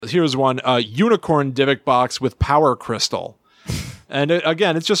Here's one, unicorn Dybbuk box with power crystal. And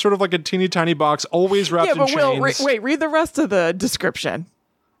again, it's just sort of like a teeny tiny box, always wrapped in chains. Will, wait, read the rest of the description.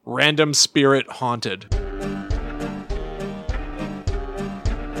 Random spirit haunted.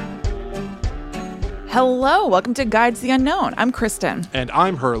 Hello, welcome to Guides to the Unknown. I'm Kristen. And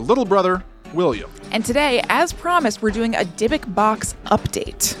I'm her little brother, William. And today, as promised, we're doing a Dybbuk Box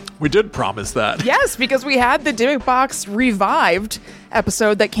update. We did promise that. Yes, because we had the Dybbuk Box Revived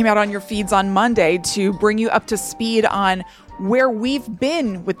episode that came out on your feeds on Monday to bring you up to speed on where we've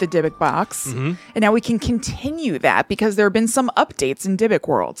been with the Dybbuk Box. Mm-hmm. And now we can continue that because there have been some updates in Dybbuk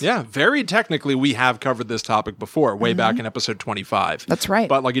World. Yeah, very technically, we have covered this topic before, way back in episode 25. That's right.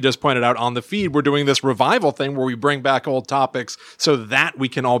 But like you just pointed out on the feed, we're doing this revival thing where we bring back old topics so that we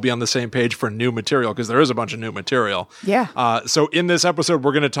can all be on the same page for new material, because there is a bunch of new material. Yeah. So in this episode,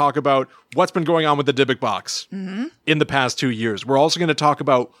 we're going to talk about what's been going on with the Dybbuk Box in the past 2 years. We're also going to talk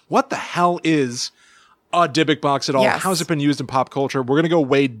about what the hell is a Dybbuk box at all. Yes. How's it been used in pop culture? We're going to go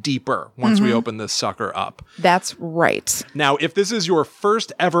way deeper once we open this sucker up. That's right. Now, if this is your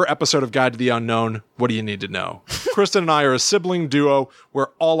first ever episode of Guide to the Unknown, what do you need to know? Kristen and I are a sibling duo. We're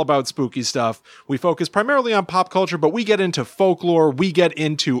all about spooky stuff. We focus primarily on pop culture, but we get into folklore. We get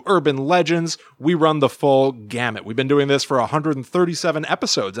into urban legends. We run the full gamut. We've been doing this for 137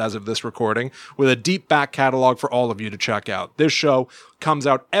 episodes as of this recording, with a deep back catalog for all of you to check out. This show comes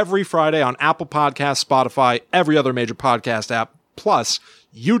out every Friday on Apple Podcasts, Spotify, every other major podcast app, plus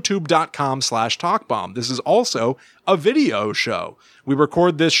youtube.com/talkbomb. This is also a video show. We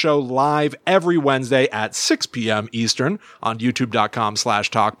record this show live every Wednesday at 6 p.m. Eastern on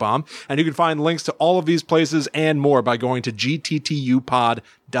youtube.com/talkbomb. And you can find links to all of these places and more by going to gttupod.com.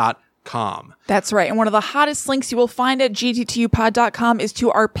 That's right. And one of the hottest links you will find at gttupod.com is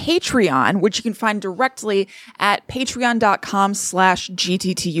to our Patreon, which you can find directly at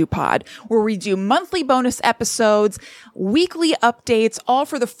patreon.com/gttupod, where we do monthly bonus episodes, weekly updates, all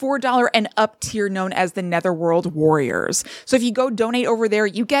for the $4 and up tier known as the Netherworld Warriors. So if you go donate over there,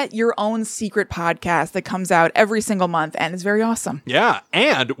 you get your own secret podcast that comes out every single month, and it's very awesome. Yeah.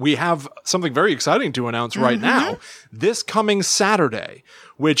 And we have something very exciting to announce right now. This coming Saturday,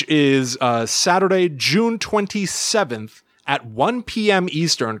 which is Saturday, June 27th at 1 p.m.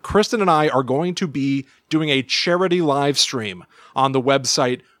 Eastern, Kristen and I are going to be doing a charity live stream on the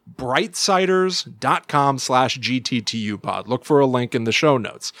website brightsiders.com/gttupod. Look for a link in the show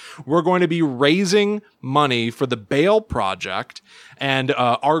notes. We're going to be raising money for the Bail Project. And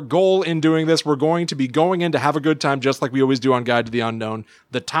our goal in doing this, we're going to be going in to have a good time, just like we always do on Guide to the Unknown.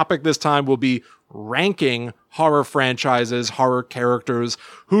 The topic this time will be ranking horror franchises, horror characters.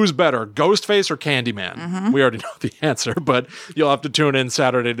 Who's better, Ghostface or Candyman? We already know the answer, but you'll have to tune in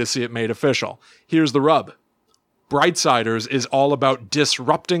Saturday to see it made official. Here's the rub. Brightsiders is all about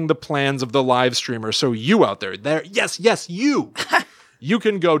disrupting the plans of the live streamer. So you out there, yes, you. You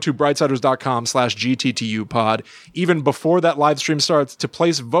can go to brightsiders.com/gttupod even before that live stream starts to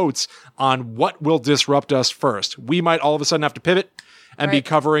place votes on what will disrupt us first. We might all of a sudden have to pivot and be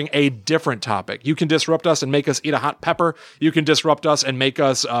covering a different topic. You can disrupt us and make us eat a hot pepper. You can disrupt us and make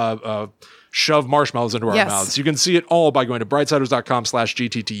us shove marshmallows into our mouths. You can see it all by going to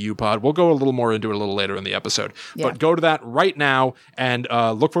brightsiders.com/gttupod. We'll go a little more into it a little later in the episode. Yeah. But go to that right now and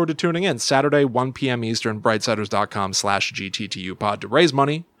look forward to tuning in. Saturday, 1 p.m. Eastern, brightsiders.com/gttupod to raise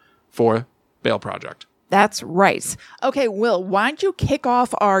money for Bail Project. That's right. Okay, Will, why don't you kick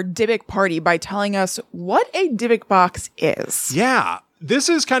off our Dybbuk party by telling us what a Dybbuk box is? Yeah, this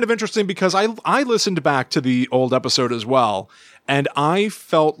is kind of interesting because I listened back to the old episode as well, and I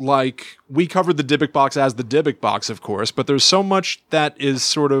felt like we covered the Dybbuk box as the Dybbuk box, of course, but there's so much that is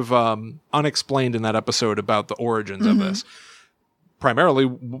sort of unexplained in that episode about the origins of this. Primarily,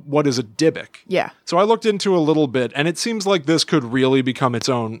 what is a Dybbuk? Yeah. So I looked into a little bit, and it seems like this could really become its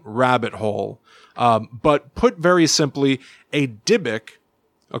own rabbit hole. But put very simply, a Dybbuk,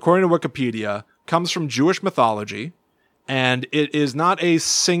 according to Wikipedia, comes from Jewish mythology, and it is not a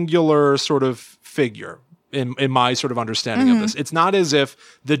singular sort of figure in my sort of understanding of this. It's not as if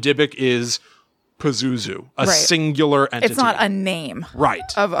the Dybbuk is Pazuzu, a singular entity. It's not a name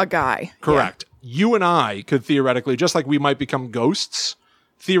of a guy. Correct. Yeah. You and I could theoretically, just like we might become ghosts,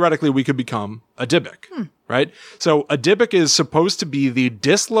 theoretically we could become a Dybbuk, right? So a Dybbuk is supposed to be the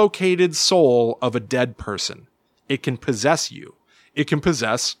dislocated soul of a dead person. It can possess you. It can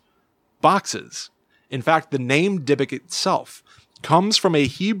possess boxes. In fact, the name Dybbuk itself comes from a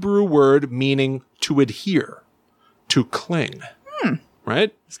Hebrew word meaning to adhere, to cling,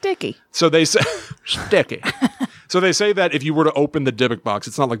 right? Sticky. So they say, sticky. So they say that if you were to open the Dybbuk box,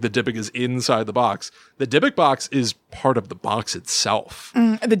 it's not like the Dybbuk is inside the box. The Dybbuk box is part of the box itself.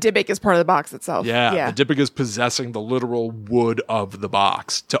 The Dybbuk is part of the box itself. Yeah, the Dybbuk is possessing the literal wood of the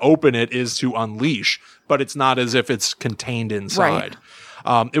box. To open it is to unleash, but it's not as if it's contained inside.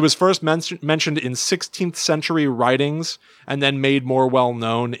 Right. It was first mentioned in 16th century writings and then made more well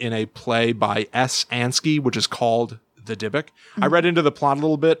known in a play by S. Ansky, which is called The Dybbuk. I read into the plot a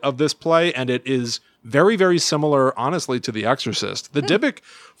little bit of this play, and it is very, very similar, honestly, to The Exorcist. The Dybbuk,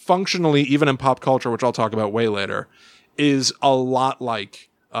 functionally, even in pop culture, which I'll talk about way later, is a lot like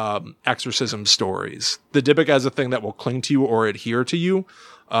exorcism stories. The Dybbuk as a thing that will cling to you or adhere to you.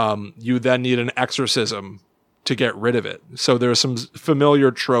 You then need an exorcism to get rid of it. So there's some familiar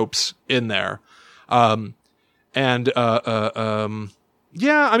tropes in there. Yeah, I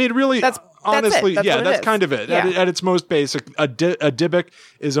mean, really... Honestly, that's kind of it. Yeah. At its most basic, a Dybbuk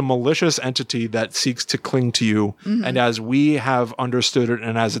is a malicious entity that seeks to cling to you. And as we have understood it,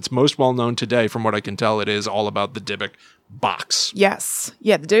 and as it's most well known today, from what I can tell, it is all about the Dybbuk box. Yes.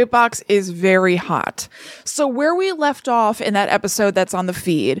 Yeah, the Dybbuk box is very hot. So where we left off in that episode that's on the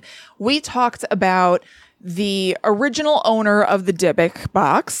feed, we talked about the original owner of the Dybbuk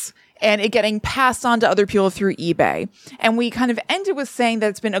box and it getting passed on to other people through eBay. And we kind of ended with saying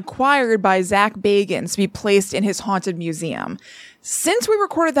that it's been acquired by Zach Bagans to be placed in his haunted museum. Since we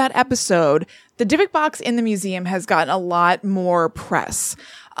recorded that episode, the Dybbuk box in the museum has gotten a lot more press.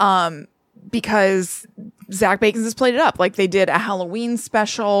 Because Zach Bagans has played it up. Like they did a Halloween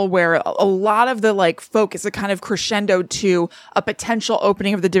special where a lot of the like focus, it kind of crescendoed to a potential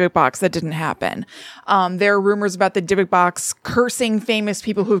opening of the Dybbuk box that didn't happen. There are rumors about the Dybbuk box cursing famous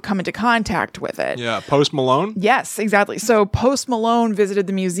people who've come into contact with it. Yeah, Post Malone? Yes, exactly. So Post Malone visited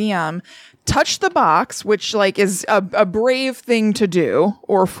the museum, touched the box, which like is a brave thing to do,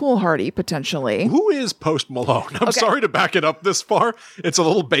 or foolhardy potentially. Who is Post Malone? I'm sorry to back it up this far. It's a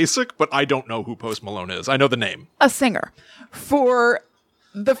little basic, but I don't know who Post Malone is. I know the name. A singer. For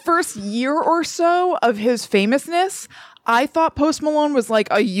the first year or so of his famousness, I thought Post Malone was like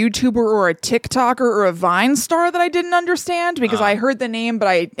a YouTuber or a TikToker or a Vine star that I didn't understand because I heard the name, but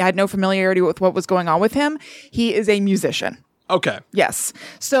I had no familiarity with what was going on with him. He is a musician. Okay. Yes.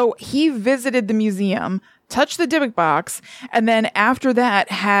 So he visited the museum, touched the Dybbuk box, and then after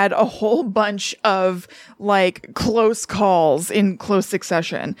that had a whole bunch of like close calls in close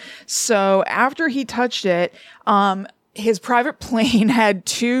succession. So after he touched it, his private plane had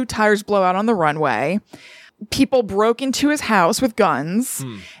 2 tires blow out on the runway. People broke into his house with guns.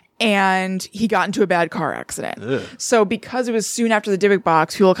 And he got into a bad car accident. Ugh. So because it was soon after the Dybbuk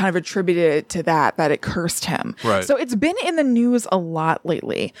box, people kind of attributed it to that it cursed him. Right. So it's been in the news a lot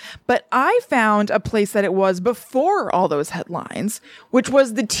lately. But I found a place that it was before all those headlines, which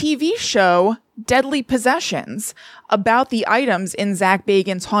was the TV show Deadly Possessions, about the items in Zach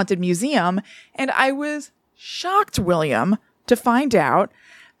Bagans' haunted museum. And I was shocked, William, to find out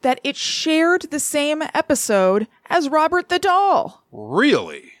that it shared the same episode as Robert the Doll.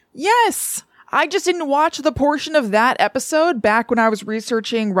 Really? Yes. I just didn't watch the portion of that episode back when I was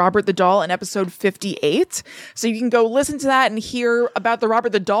researching Robert the Doll in episode 58. So you can go listen to that and hear about the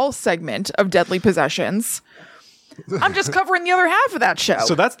Robert the Doll segment of Deadly Possessions. I'm just covering the other half of that show.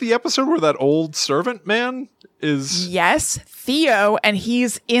 So that's the episode where that old servant man is... Yes, Theo, and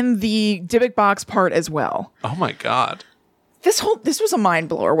he's in the Dybbuk box part as well. Oh my God. This was a mind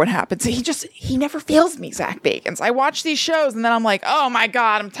blower. What happened? So he never fails me, Zach Bagans. I watch these shows and then I'm like, oh my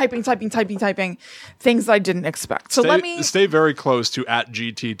God, I'm typing things I didn't expect. So stay very close to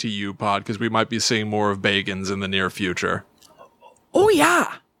 @GTTU pod because we might be seeing more of Bagans in the near future. Oh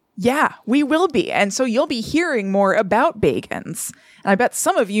yeah. Yeah, we will be. And so you'll be hearing more about Bagans. And I bet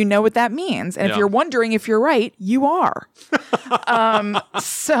some of you know what that means. And if you're wondering if you're right, you are.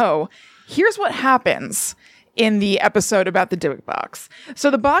 So here's what happens in the episode about the Dybbuk box.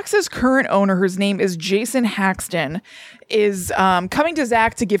 So the box's current owner, whose name is Jason Haxton, is coming to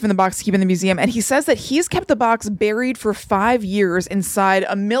Zach to give him the box to keep in the museum. And he says that he's kept the box buried for 5 years inside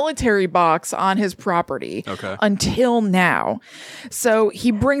a military box on his property until now. So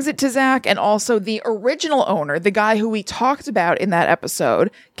he brings it to Zach, and also the original owner, the guy who we talked about in that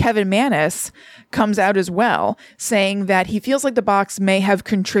episode, Kevin Manis, comes out as well, saying that he feels like the box may have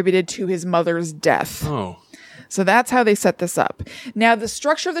contributed to his mother's death. Oh. So that's how they set this up. Now, the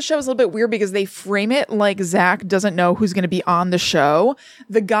structure of the show is a little bit weird because they frame it like Zach doesn't know who's going to be on the show.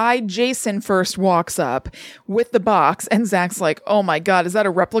 The guy, Jason, first walks up with the box, and Zach's like, oh my God, is that a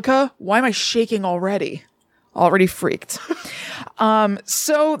replica? Why am I shaking already? Already freaked.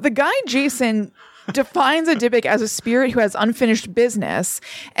 So the guy, Jason, defines a Dybbuk as a spirit who has unfinished business,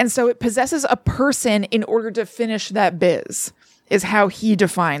 and so it possesses a person in order to finish that biz, is how he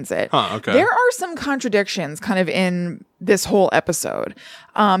defines it. Okay. There are some contradictions kind of in this whole episode.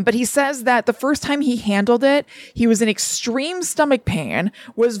 But he says that the first time he handled it, he was in extreme stomach pain,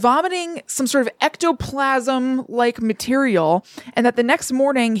 was vomiting some sort of ectoplasm-like material, and that the next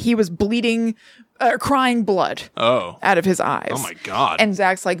morning he was bleeding, crying blood out of his eyes. Oh my God. And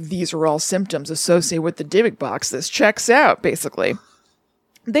Zach's like, these are all symptoms associated with the Dybbuk box. This checks out, basically.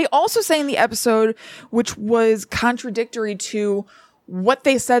 They also say in the episode, which was contradictory to what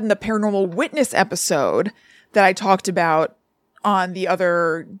they said in the Paranormal Witness episode that I talked about on the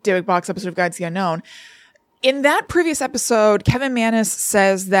other Dybbuk Box episode of Guides to the Unknown. In that previous episode, Kevin Mannis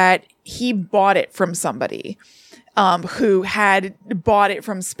says that he bought it from somebody who had bought it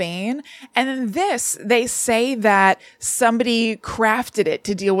from Spain. And in this, they say that somebody crafted it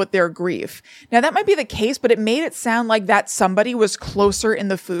to deal with their grief. Now, that might be the case, but it made it sound like that somebody was closer in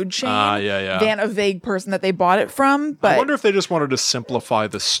the food chain than a vague person that they bought it from. But I wonder if they just wanted to simplify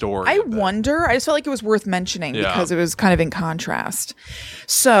the story. I wonder. I just felt like it was worth mentioning because it was kind of in contrast.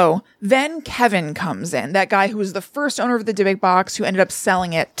 So then Kevin comes in, that guy who was the first owner of the Dybbuk box who ended up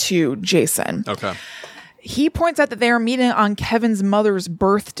selling it to Jason. Okay. He points out that they are meeting on Kevin's mother's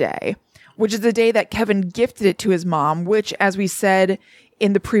birthday, which is the day that Kevin gifted it to his mom, which, as we said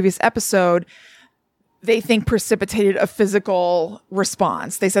in the previous episode, they think precipitated a physical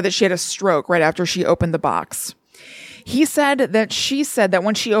response. They said that she had a stroke right after she opened the box. He said that she said that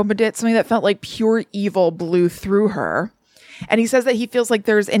when she opened it, something that felt like pure evil blew through her. And he says that he feels like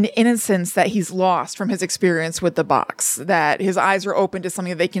there's an innocence that he's lost from his experience with the box, that his eyes are open to something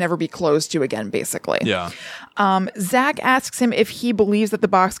that they can never be closed to again, basically. Yeah. Zach asks him if he believes that the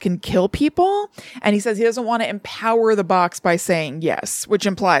box can kill people. And he says he doesn't want to empower the box by saying yes, which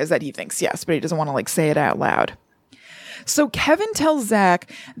implies that he thinks yes, but he doesn't want to say it out loud. So Kevin tells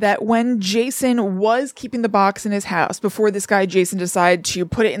Zach that when Jason was keeping the box in his house, before this guy Jason decided to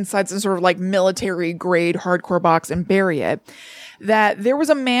put it inside some sort of military grade hardcore box and bury it, that there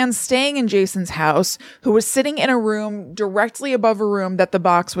was a man staying in Jason's house who was sitting in a room directly above a room that the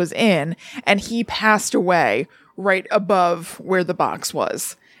box was in, and he passed away right above where the box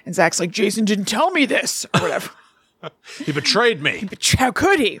was. And Zach's like, Jason didn't tell me this, or whatever. He betrayed me. How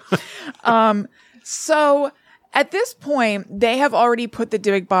could he? So at this point, they have already put the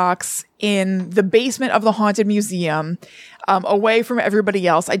Dybbuk box in the basement of the Haunted Museum, away from everybody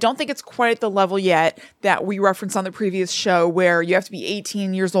else. I don't think it's quite at the level yet that we referenced on the previous show where you have to be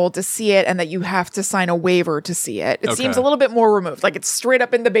 18 years old to see it and that you have to sign a waiver to see it. It seems a little bit more removed. It's straight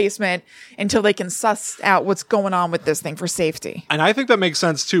up in the basement until they can suss out what's going on with this thing for safety. And I think that makes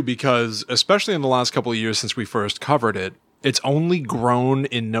sense too, because especially in the last couple of years since we first covered it, it's only grown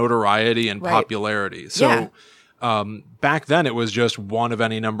in notoriety and popularity. So back then it was just one of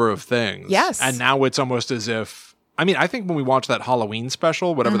any number of things. Yes. And now it's almost as if, I think when we watched that Halloween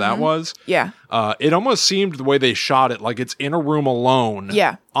special, whatever that was, it almost seemed the way they shot it, like it's in a room alone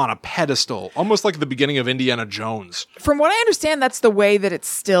on a pedestal, almost like the beginning of Indiana Jones. From what I understand, that's the way that it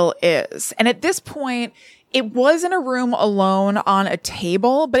still is. And at this point, it was in a room alone on a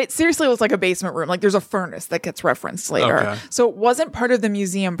table, but it seriously was like a basement room. There's a furnace that gets referenced later. Okay. So it wasn't part of the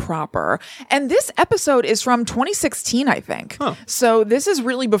museum proper. And this episode is from 2016, I think. Huh. So this is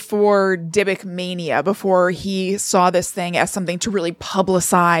really before Dybbuk Mania, before he saw this thing as something to really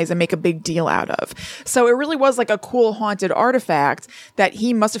publicize and make a big deal out of. So it really was like a cool haunted artifact that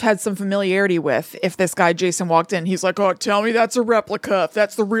he must have had some familiarity with. If this guy Jason walked in, he's like, oh, tell me that's a replica. If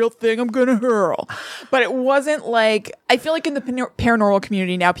that's the real thing, I'm going to hurl. But it wasn't I feel like in the paranormal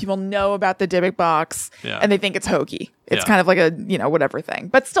community now, people know about the Dybbuk box and they think it's hokey. It's kind of like a, whatever thing,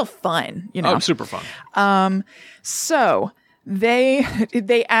 but still fun, Oh, super fun. So they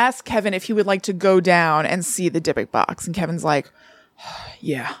ask Kevin if he would like to go down and see the Dybbuk box. And Kevin's like,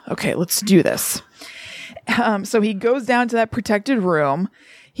 yeah, okay, let's do this. So he goes down to that protected room.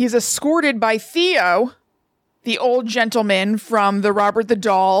 He's escorted by Theo, the old gentleman from the Robert the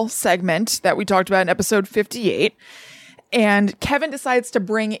Doll segment that we talked about in episode 58. And Kevin decides to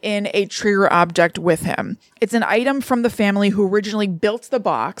bring in a trigger object with him. It's an item from the family who originally built the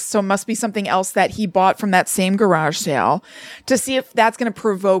box, so it must be something else that he bought from that same garage sale, to see if that's going to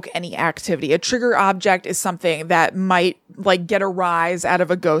provoke any activity. A trigger object is something that might get a rise out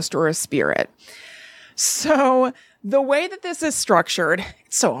of a ghost or a spirit. So the way that this is structured,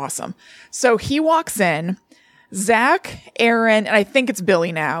 it's so awesome. So he walks in. Zach, Aaron, and I think it's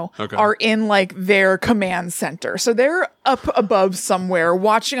Billy now, are in their command center. So they're up above somewhere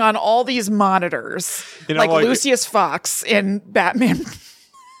watching on all these monitors, like Lucius Fox in Batman.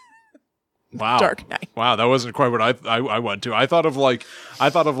 Wow. Dark Knight. Wow, that wasn't quite what I went to. I thought of like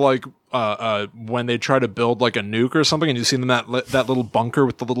when they try to build like a nuke or something, and you see them in that little bunker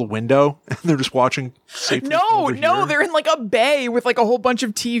with the little window, and they're just watching. No, they're in like a bay with like a whole bunch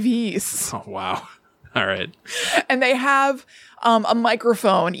of TVs. Oh wow! All right, and they have a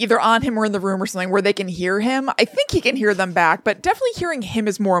microphone either on him or in the room or something where they can hear him. I think he can hear them back, but definitely hearing him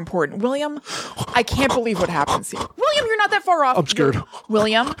is more important. William, I can't believe what happens here. William, you're not that far off. I'm scared.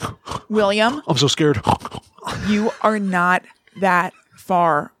 William, I'm so scared. You are not that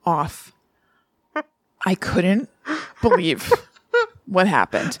far off. I couldn't believe what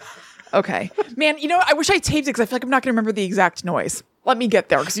happened. Okay. Man, I wish I taped it because I feel like I'm not going to remember the exact noise. Let me get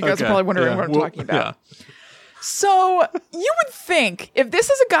there because you guys are probably wondering what I'm talking about. Yeah. So you would think if this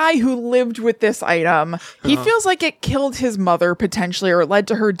is a guy who lived with this item, he feels like it killed his mother potentially or led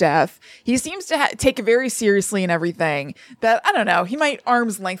to her death. He seems to take it very seriously and everything that, I don't know, he might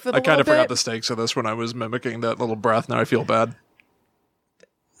arm's length it a little bit. I kind of forgot the stakes of this when I was mimicking that little breath. Now I feel bad.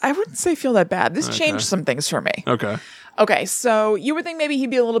 I wouldn't say feel that bad. This changed some things for me. Okay, so you would think maybe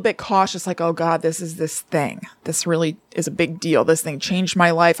he'd be a little bit cautious, like, oh God, this is this thing. This really is a big deal. This thing changed my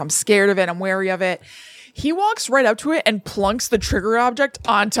life. I'm scared of it. I'm wary of it. He walks right up to it and plunks the trigger object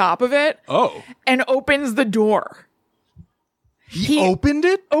on top of it. Oh. And opens the door. He opened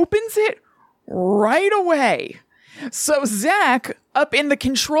it? Opens it right away. So Zach, up in the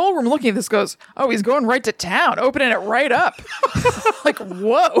control room looking at this, goes, oh, he's going right to town, opening it right up. Like,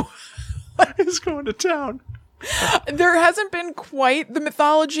 whoa. He's going to town. There hasn't been quite the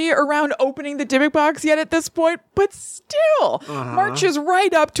mythology around opening the Dybbuk box yet at this point, but still marches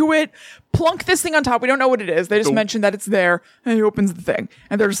right up to it, plunk this thing on top. We don't know what it is. They just mentioned that it's there, and he opens the thing.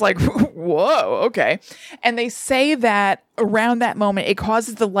 And they're just like, whoa, okay. And they say that around that moment, it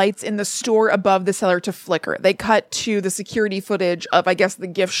causes the lights in the store above the cellar to flicker. They cut to the security footage of, I guess, the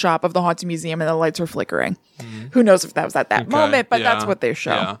gift shop of the Haunted Museum, and the lights are flickering. Who knows if that was at that moment, but that's what they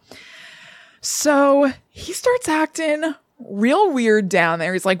show. Yeah. So he starts acting real weird down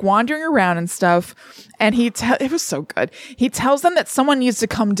there. He's like wandering around and stuff. And it was so good. He tells them that someone needs to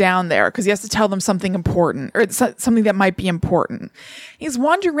come down there because he has to tell them something important or something that might be important. He's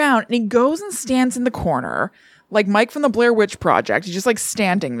wandering around and he goes and stands in the corner like Mike from the Blair Witch Project. He's just like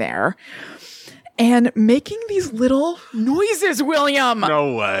standing there and making these little noises, William.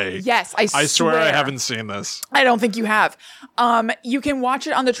 No way. Yes, I swear. I haven't seen this. I don't think you have. You can watch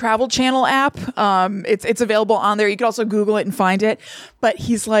it on the Travel Channel app. It's available on there. You can also Google it and find it. But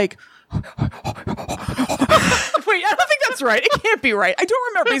he's like, wait, I don't think that's right. It can't be right. I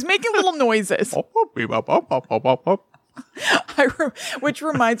don't remember. He's making little noises. Which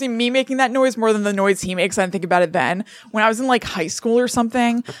reminds me making that noise more than the noise he makes. I didn't think about it then. When I was in like high school or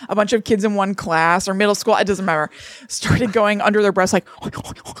something, a bunch of kids in one class or middle school, it doesn't matter, started going under their breaths like,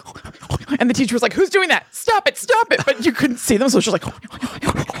 and the teacher was like, who's doing that? Stop it. But you couldn't see them. So it was just like,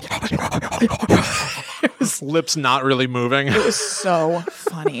 lips not really moving. It was so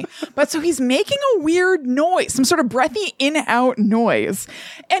funny. But so he's making a weird noise, some sort of breathy in-out noise.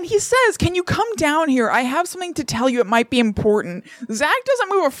 And he says, can you come down here? I have something to tell you. It might be important. Zach doesn't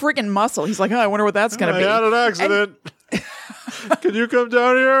move a freaking muscle. He's like, oh, I wonder what that's going to be. I had an accident. Can you come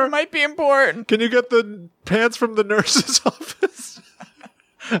down here? It might be important. Can you get the pants from the nurse's office?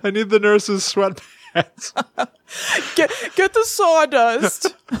 I need the nurse's sweatpants. Get the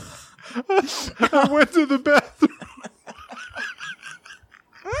sawdust. I went to the bathroom.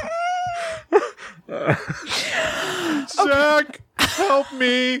 Zach, help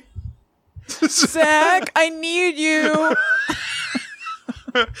me. Zach, I need you.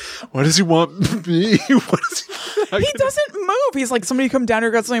 What does he want me? He doesn't move. He's like, somebody come down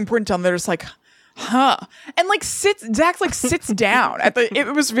here, got something important to tell them. They're just like, huh. And like Zach like sits down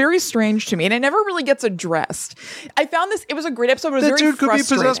it was very strange to me, and it never really gets addressed. I found this, it was a great episode, but it was very frustrating. That dude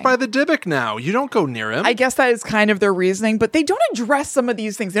could be possessed by the Dybbuk now. You don't go near him. I guess that is kind of their reasoning, but they don't address some of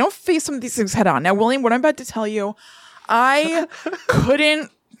these things. They don't face some of these things head on. Now, William, what I'm about to tell you, I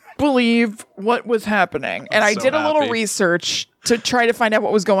couldn't believe what was happening. And I did a little research to try to find out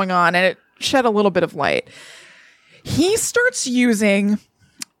what was going on, and it shed a little bit of light. He starts using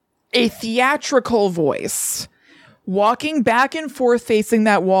a theatrical voice, walking back and forth facing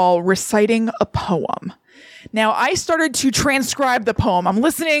that wall, reciting a poem. Now, I started to transcribe the poem. I'm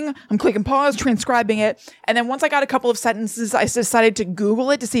listening, I'm clicking pause, transcribing it. And then once I got a couple of sentences, I decided to Google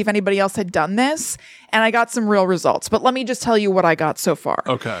it to see if anybody else had done this. And I got some real results. But let me just tell you what I got so far.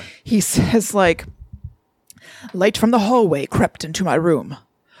 Okay. He says, like, light from the hallway crept into my room,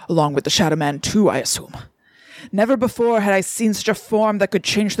 along with the Shadow Man too, I assume. Never before had I seen such a form that could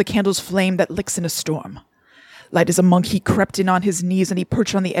change the candle's flame that licks in a storm. Light as a monk, he crept in on his knees, and he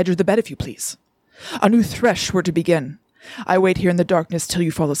perched on the edge of the bed, if you please. A new thresh were to begin. I wait here in the darkness till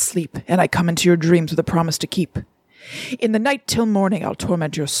you fall asleep, and I come into your dreams with a promise to keep. In the night till morning, I'll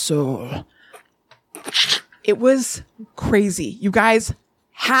torment your soul. It was crazy. You guys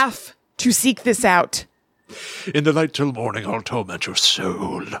have to seek this out. In the night till morning, I'll torment your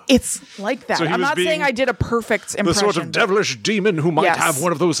soul. It's like that. So I'm not saying I did a perfect impression. The sort of devilish demon who might have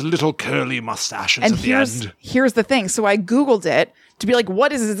one of those little curly mustaches at the end. Here's the thing. So I Googled it to be like,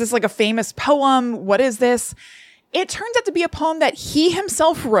 what is this? Is this like a famous poem? What is this? It turns out to be a poem that he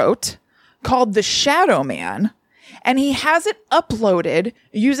himself wrote called The Shadow Man. And he has it uploaded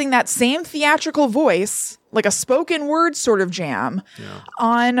using that same theatrical voice, like a spoken word sort of jam,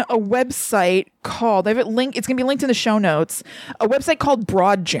 on a website called, I have it linked, it's going to be linked in the show notes, a website called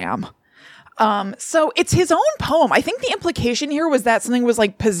Broad Jam. So it's his own poem. I think the implication here was that something was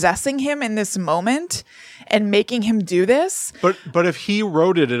like possessing him in this moment and making him do this. But if he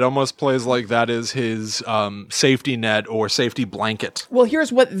wrote it, it almost plays like that is his safety net or safety blanket. Well,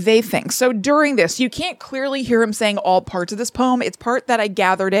 here's what they think. So during this, you can't clearly hear him saying all parts of this poem. It's part that I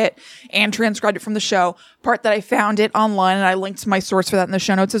gathered it and transcribed it from the show, part that I found it online, and I linked my source for that in the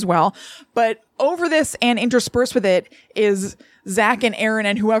show notes as well. But over this and interspersed with it is Zach and Aaron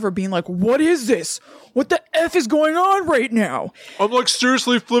and whoever being like, what is this? What the F is going on right now? I'm like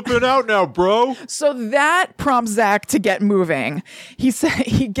seriously flipping out now, bro. So that prompts Zach to get moving. He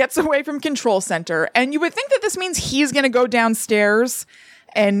gets away from Control Center, and you would think that this means he's going to go downstairs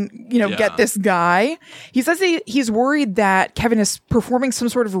and, get this guy. He says he's worried that Kevin is performing some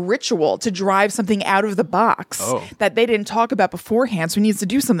sort of ritual to drive something out of the box that they didn't talk about beforehand, so he needs to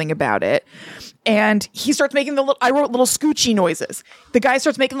do something about it. And he starts making I wrote little scoochy noises. The guy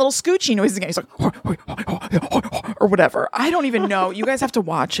starts making little scoochy noises again. He's like, or whatever. I don't even know. You guys have to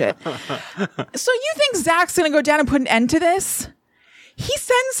watch it. So you think Zach's going to go down and put an end to this? He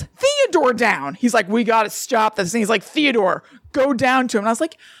sends Theodore down. He's like, we got to stop this. And he's like, Theodore, go down to him. And I was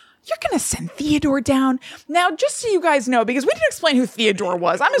like, you're going to send Theodore down? Now, just so you guys know, because we didn't explain who Theodore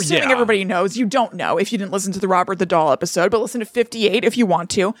was. I'm assuming everybody knows. You don't know if you didn't listen to the Robert the Doll episode, but listen to 58 if you want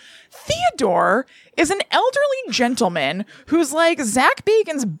to. Theodore is an elderly gentleman who's like Zach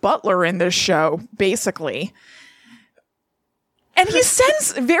Bagan's butler in this show, basically. And he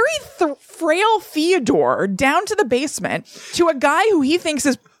sends very frail Theodore down to the basement to a guy who he thinks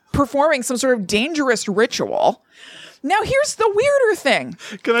is performing some sort of dangerous ritual. Now, here's the weirder thing.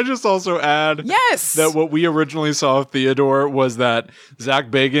 Can I just also add that what we originally saw of Theodore was that Zach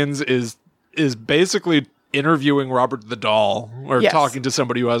Bagans is basically interviewing Robert the Doll or talking to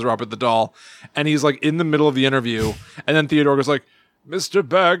somebody who has Robert the Doll. And he's like in the middle of the interview. And then Theodore goes like, Mr.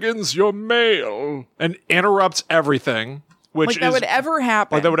 Baggins, your mail. And interrupts everything. Which that would ever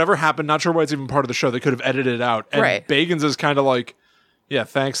happen. Like that would ever happen. Not sure why it's even part of the show. They could have edited it out. And Bagans is kind of like, yeah,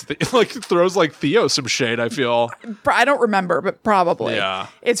 thanks. Like throws like Theo some shade, I feel. I don't remember, but probably. Yeah.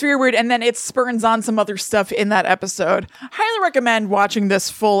 It's very weird. And then it spurns on some other stuff in that episode. Highly recommend watching this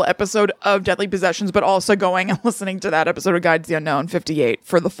full episode of Deadly Possessions, but also going and listening to that episode of Guide to the Unknown 58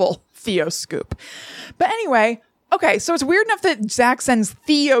 for the full Theo scoop. But anyway, okay, so it's weird enough that Zach sends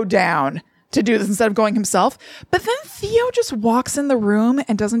Theo down to do this instead of going himself. But then Theo just walks in the room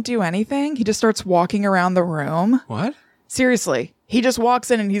and doesn't do anything. He just starts walking around the room. What? Seriously. He just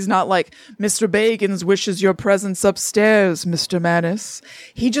walks in and he's not like, Mr. Bagans wishes your presence upstairs, Mr. Manus.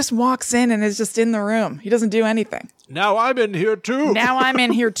 He just walks in and is just in the room. He doesn't do anything. Now I'm in here too. Now I'm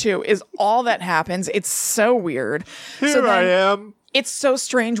in here too is all that happens. It's so weird. Here I am. It's so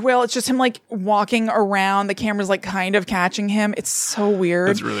strange, Will. It's just him like walking around. The camera's like kind of catching him. It's so weird.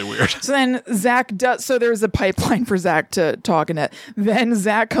 It's really weird. So then Zach does, so there's a pipeline for Zach to talk in it. Then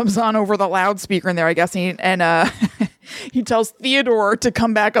Zach comes on over the loudspeaker in there, I guess. And he tells Theodore to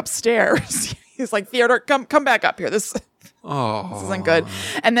come back upstairs. He's like, Theodore, come back up here. This isn't good.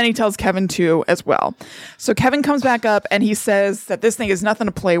 And then he tells Kevin too as well. So Kevin comes back up and he says that this thing is nothing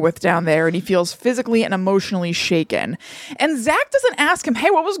to play with down there, and he feels physically and emotionally shaken. And Zach doesn't ask him, hey,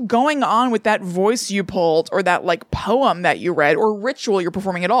 what was going on with that voice you pulled or that like poem that you read or ritual you're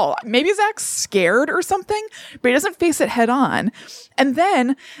performing at all? Maybe Zach's scared or something, but he doesn't face it head on. And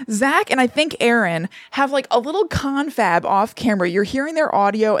then Zach and I think Aaron have like a little confab off camera. You're hearing their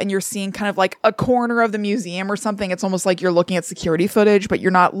audio and you're seeing kind of like a corner of the museum or something. It's almost like you're looking at security footage, but you're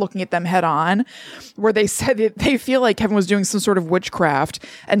not looking at them head on, where they said that they feel like Kevin was doing some sort of witchcraft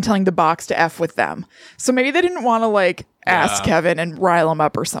and telling the box to F with them. So maybe they didn't want to like ask Kevin and rile him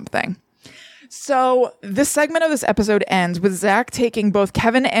up or something. So this segment of this episode ends with Zach taking both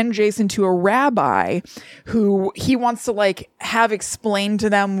Kevin and Jason to a rabbi who he wants to like have explain to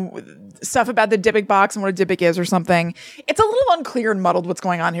them stuff about the Dybbuk box and what a Dybbuk is or something. It's a little unclear and muddled what's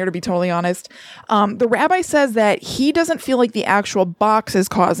going on here, to be totally honest. The rabbi says that he doesn't feel like the actual box is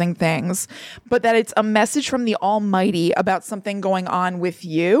causing things, but that it's a message from the Almighty about something going on with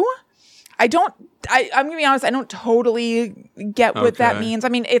you. I'm going to be honest, I don't totally get what that means. I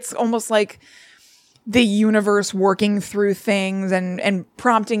mean, it's almost like the universe working through things and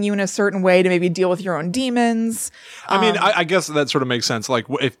prompting you in a certain way to maybe deal with your own demons. I mean, I guess that sort of makes sense. Like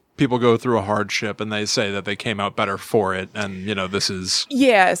if people go through a hardship and they say that they came out better for it, and this is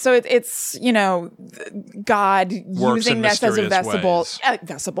so it's God using this as a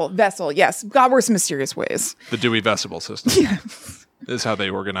vessel. Yes, God works in mysterious ways. The Dewey Vessel system is how they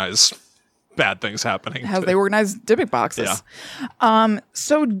organize bad things happening. How they organize Dybbuk boxes. Yeah.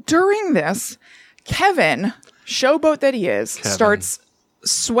 So during this, Kevin, showboat that he is, starts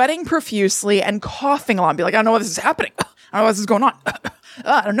sweating profusely and coughing a lot. Be like, I don't know why this is happening. I don't know why this is going on.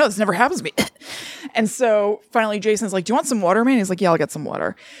 I don't know. This never happens to me. And so finally Jason's like, do you want some water, man? He's like, yeah, I'll get some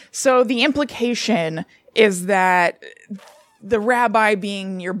water. So the implication is that the rabbi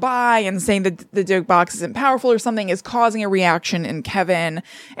being nearby and saying that the Dybbuk box isn't powerful or something is causing a reaction in Kevin.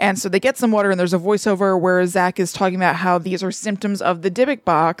 And so they get some water and there's a voiceover where Zach is talking about how these are symptoms of the Dybbuk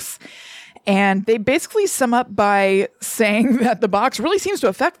box. And they basically sum up by saying that the box really seems to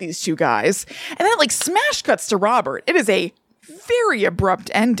affect these two guys. And then like smash cuts to Robert. It is a very abrupt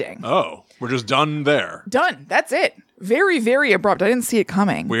ending. Oh, we're just done there. Done. That's it. Very, very abrupt. I didn't see it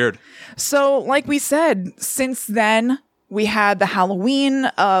coming. Weird. So like we said, since then, we had the Halloween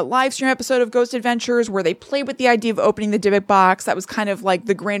live stream episode of Ghost Adventures where they played with the idea of opening the Dybbuk box. That was kind of like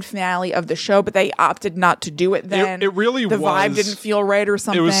the grand finale of the show, but they opted not to do it then. It really was. The vibe didn't feel right or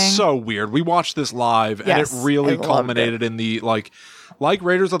something. It was so weird. We watched this live, and it really culminated in the, like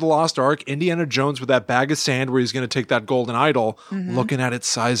Raiders of the Lost Ark, Indiana Jones with that bag of sand where he's going to take that golden idol, looking at it,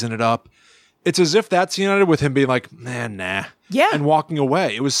 sizing it up. It's as if that scene ended with him being like, man, nah. Yeah. And walking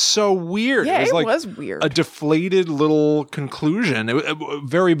away. It was so weird. Yeah, it was weird. A deflated little conclusion. It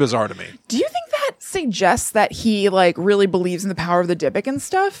very bizarre to me. Do you think that suggests that he like really believes in the power of the Dybbuk and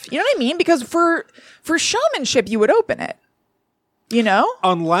stuff? You know what I mean? Because for showmanship, you would open it.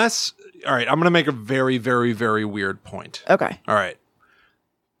 Unless, all right, I'm going to make a very, very, very weird point. Okay. All right.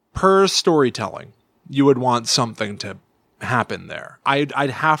 Per storytelling, you would want something to happen there. I'd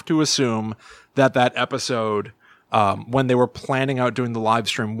have to assume that episode, when they were planning out doing the live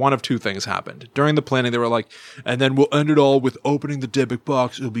stream, one of two things happened. During the planning, they were like, and then we'll end it all with opening the Dybbuk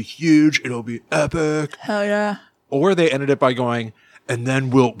box. It'll be huge. It'll be epic. Hell yeah. Or they ended it by going, and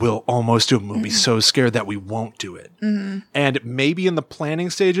then we'll almost do it. We'll be so scared that we won't do it. And maybe in the planning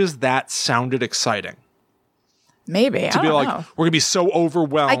stages, that sounded exciting. Maybe. To be like, we're going to be so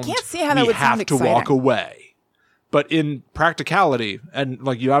overwhelmed. I can't see how that would sound exciting. We have to walk away. But in practicality, and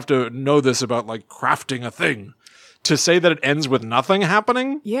like you have to know this about like crafting a thing, to say that it ends with nothing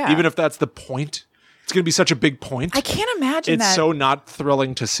happening, even if that's the point, it's going to be such a big point. I can't imagine that. It's so not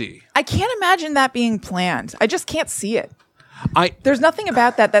thrilling to see. I can't imagine that being planned. I just can't see it. There's nothing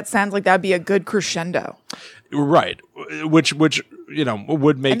about that sounds like that'd be a good crescendo. Right. Which would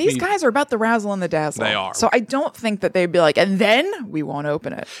make And these guys are about the razzle and the dazzle. They are. So I don't think that they'd be like, and then we won't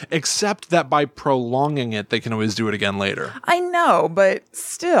open it. Except that by prolonging it, they can always do it again later. I know, but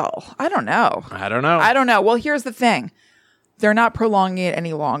still, I don't know. I don't know. Well, here's the thing. They're not prolonging it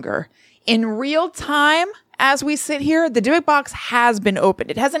any longer. In real time, as we sit here, the Dybbuk box has been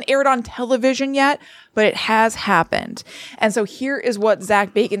opened. It hasn't aired on television yet, but it has happened. And so here is what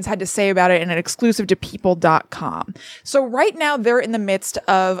Zach Bagans had to say about it in an exclusive to people.com. So right now they're in the midst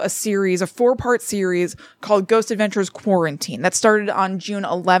of a 4-part series called Ghost Adventures Quarantine that started on June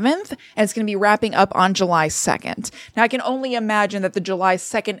 11th and it's going to be wrapping up on July 2nd. Now I can only imagine that the July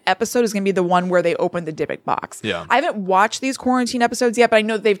 2nd episode is going to be the one where they open the Dybbuk box. Yeah. I haven't watched these quarantine episodes yet, but I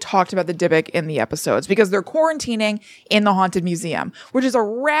know they've talked about the Dybbuk in the episodes because they're quarantining in the Haunted Museum, which is a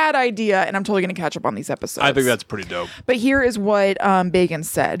rad idea, and I'm totally going to catch up on these episodes. I think that's pretty dope. But here is what Bagans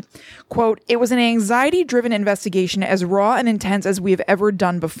said. Quote, "It was an anxiety-driven investigation as raw and intense as we have ever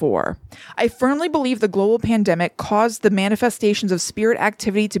done before. I firmly believe the global pandemic caused the manifestations of spirit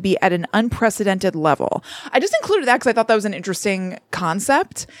activity to be at an unprecedented level." I just included that because I thought that was an interesting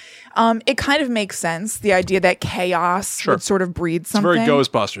concept. It kind of makes sense, the idea that chaos would sort of breed something. It's very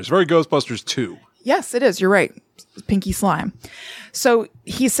Ghostbusters. Very Ghostbusters 2. Yes, it is. You're right. Pinky slime. So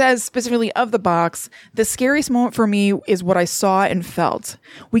he says specifically of the box, "The scariest moment for me is what I saw and felt.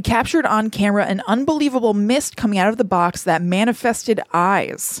 We captured on camera an unbelievable mist coming out of the box that manifested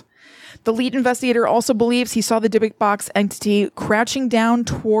eyes. The lead investigator also believes he saw the Dybbuk box entity crouching down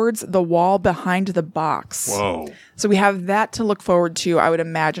towards the wall behind the box. Whoa. So we have that to look forward to, I would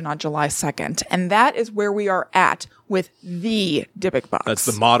imagine, on July 2nd. And that is where we are at with the Dybbuk box. That's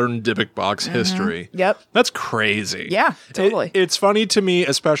the modern Dybbuk box history. Yep. That's crazy. Yeah, totally. It's funny to me,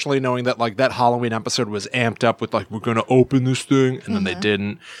 especially knowing that like that Halloween episode was amped up with like, we're going to open this thing. And then they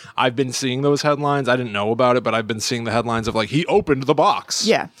didn't. I've been seeing those headlines. I didn't know about it, but I've been seeing the headlines of like, he opened the box.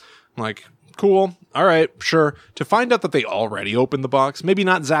 Yeah. I'm like, cool. All right, sure. To find out that they already opened the box, maybe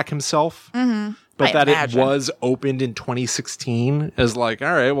not Zach himself, but that it was opened in 2016 is like,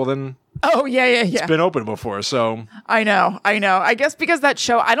 all right, well then. Oh, yeah. It's been open before, so. I know. I guess because that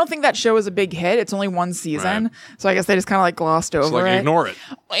show, I don't think that show is a big hit. It's only one season. Right. So I guess they just kind of like glossed over like, it. Ignore it.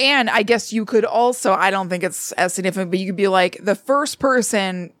 And I guess you could also, I don't think it's as significant, but you could be like the first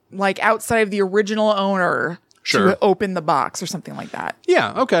person like outside of the original owner to open the box or something like that.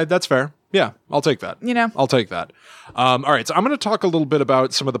 Yeah, okay, that's fair. Yeah, I'll take that. You know? I'll take that. All right, so I'm going to talk a little bit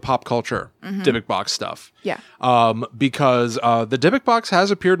about some of the pop culture Dybbuk box stuff. Yeah. Because the Dybbuk box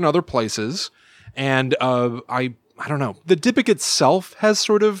has appeared in other places, and I don't know. The Dybbuk itself has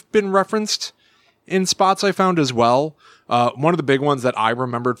sort of been referenced in spots I found as well. One of the big ones that I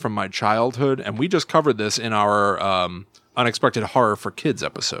remembered from my childhood, and we just covered this in our Unexpected Horror for Kids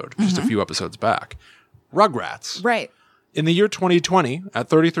episode, just a few episodes back. Rugrats. Right. In the year 2020, at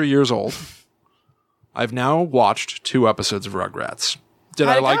 33 years old, I've now watched 2 episodes of Rugrats. Did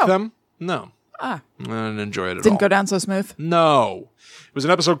I like them? No. I didn't enjoy it at all. Didn't go down so smooth? No. It was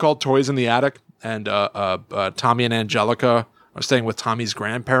an episode called Toys in the Attic, and Tommy and Angelica are staying with Tommy's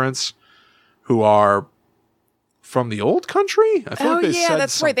grandparents, who are from the old country? I feel like they said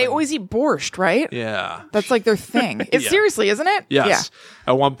that's something. right. They always eat borscht, right? Yeah. That's like their thing. It's seriously, isn't it? Yes.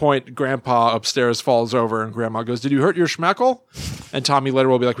 Yeah. At one point, Grandpa upstairs falls over, and Grandma goes, "Did you hurt your schmeckle?" And Tommy later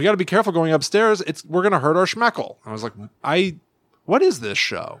will be like, "We got to be careful going upstairs. We're going to hurt our schmeckle." I was like, what is this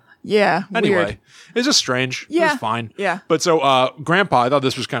show? Yeah. Anyway, weird. It's just strange. Yeah. It was fine. Yeah. But so Grandpa, I thought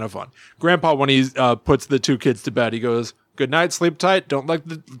this was kind of fun. Grandpa, when he puts the 2 kids to bed, he goes, "Good night, sleep tight. Don't let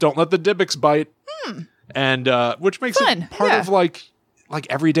the Dybbuks bite." And which makes fun. it part of like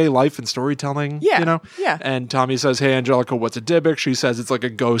everyday life and storytelling. Yeah. You know? Yeah. And Tommy says, "Hey, Angelica, what's a Dybbuk?" She says it's like a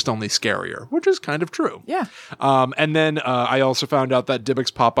ghost, only scarier, which is kind of true. Yeah. And then I also found out that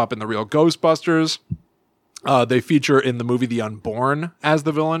Dybbuks pop up in the real Ghostbusters. They feature in the movie The Unborn as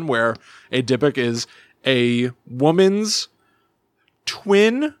the villain, where a Dybbuk is a woman's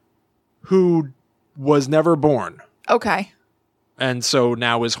twin who was never born. Okay. And so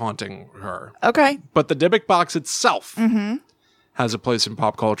now is haunting her. Okay. But the Dybbuk box itself has a place in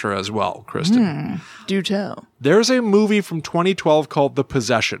pop culture as well, Kristen. Do tell. There's a movie from 2012 called The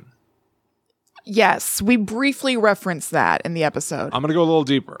Possession. Yes, we briefly referenced that in the episode. I'm going to go a little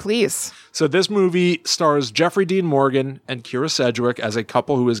deeper. Please. So this movie stars Jeffrey Dean Morgan and Kira Sedgwick as a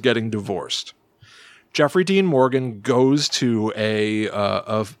couple who is getting divorced. Jeffrey Dean Morgan goes to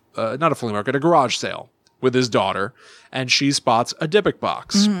not a flea market, a garage sale with his daughter, and she spots a Dybbuk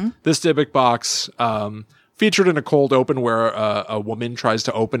box. This Dybbuk box featured in a cold open where a woman tries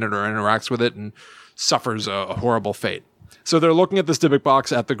to open it or interacts with it and suffers a horrible fate. So they're looking at this Dybbuk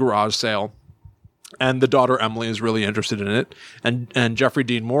box at the garage sale, and the daughter Emily is really interested in it. And Jeffrey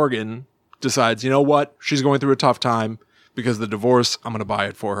Dean Morgan decides, you know what? She's going through a tough time because of the divorce. I'm going to buy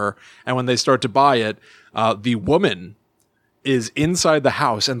it for her. And when they start to buy it, the woman is inside the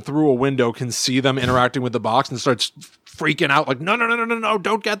house and through a window can see them interacting with the box and starts freaking out like, no,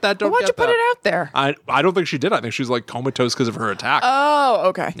 don't get that, don't Why'd get you that. put it out there? I don't think she did. I think she's like comatose because of her attack. Oh,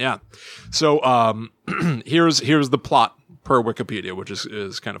 okay. Yeah. So here's the plot per Wikipedia, which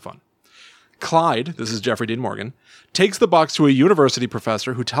is kind of fun. Clyde, this is Jeffrey Dean Morgan, takes the box to a university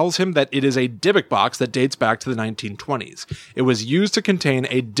professor who tells him that it is a Dybbuk box that dates back to the 1920s. It was used to contain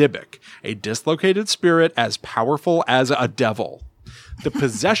a Dybbuk, a dislocated spirit as powerful as a devil. The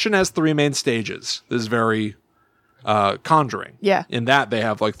possession has 3 main stages. This is very Conjuring. Yeah. In that, they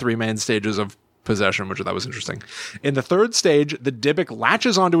have like 3 main stages of possession, which I thought was interesting. In the 3rd stage, the Dybbuk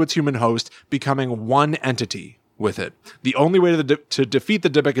latches onto its human host, becoming one entity with it. The only way to defeat the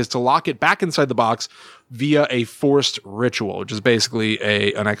Dybbuk is to lock it back inside the box via a forced ritual, which is basically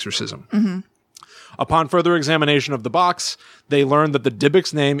an exorcism. Mm-hmm. Upon further examination of the box, they learn that the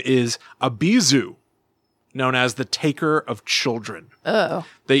Dybbuk's name is Abizu, known as the Taker of Children. Oh.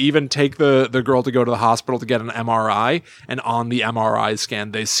 They even take the girl to go to the hospital to get an MRI, and on the MRI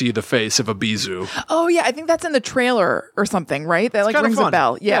scan, they see the face of Abizu. Oh, yeah. I think that's in the trailer or something, right? That like rings a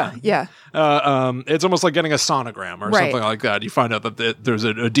bell. Yeah. It's almost like getting a sonogram or something like that. You find out that there's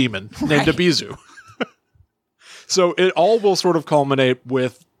a demon named Abizu. So it all will sort of culminate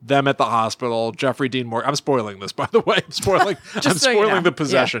with them at the hospital. Jeffrey Dean Morgan. I'm spoiling this, by the way. I'm spoiling the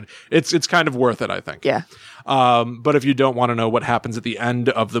possession. Yeah. It's kind of worth it, I think. Yeah. But if you don't want to know what happens at the end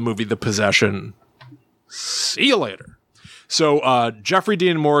of the movie, The Possession, see you later. So Jeffrey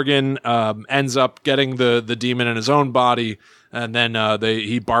Dean Morgan ends up getting the demon in his own body, and then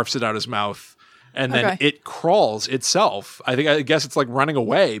he barfs it out his mouth. And then it crawls itself. I guess it's like running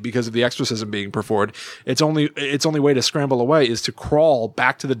away because of the exorcism being performed. Its only way to scramble away is to crawl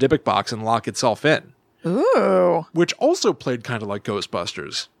back to the Dybbuk box and lock itself in. Ooh. Which also played kind of like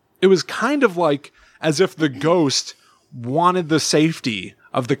Ghostbusters. It was kind of like as if the ghost wanted the safety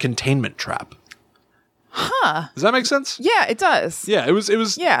of the containment trap. Huh. Does that make sense? Yeah, it does. Yeah, it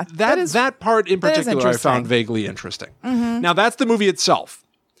was yeah, that part in particular I found vaguely interesting. Mm-hmm. Now that's the movie itself.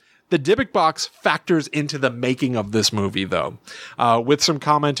 The Dybbuk box factors into the making of this movie, though, with some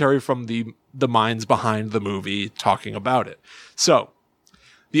commentary from the minds behind the movie talking about it. So,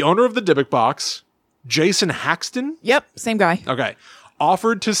 the owner of the Dybbuk box, Jason Haxton. Yep, same guy. Okay.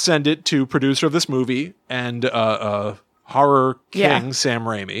 Offered to send it to producer of this movie and horror king Sam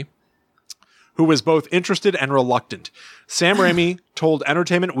Raimi, who was both interested and reluctant. Sam Raimi told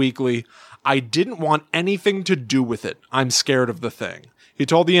Entertainment Weekly, "I didn't want anything to do with it. I'm scared of the thing." He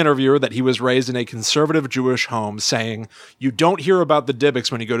told the interviewer that he was raised in a conservative Jewish home, saying, "You don't hear about the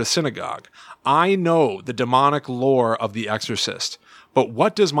Dybbuks when you go to synagogue. I know the demonic lore of The Exorcist, but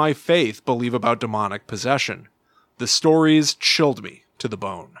what does my faith believe about demonic possession? The stories chilled me to the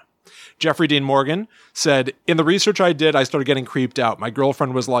bone." Jeffrey Dean Morgan said, "In the research I did, I started getting creeped out. My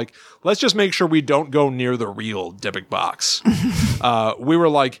girlfriend was like, let's just make sure we don't go near the real Dybbuk box." We were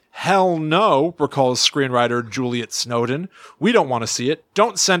like, hell no, recalls screenwriter Juliet Snowden. "We don't want to see it.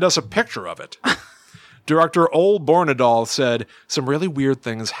 Don't send us a picture of it." Director Ol Bornedal said, "Some really weird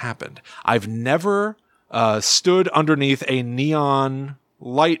things happened. I've never stood underneath a neon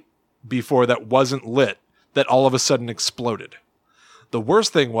light before that wasn't lit, that all of a sudden exploded. The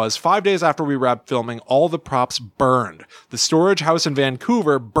worst thing was, 5 days after we wrapped filming, all the props burned. The storage house in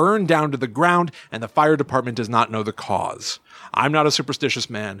Vancouver burned down to the ground, and the fire department does not know the cause. I'm not a superstitious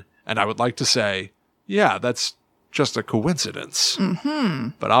man, and I would like to say, yeah, that's just a coincidence."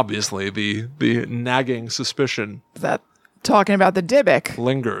 Mm-hmm. But obviously, the nagging suspicion that talking about the Dybbuk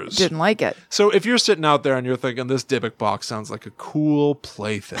lingers. Didn't like it. So if you're sitting out there and you're thinking, this Dybbuk box sounds like a cool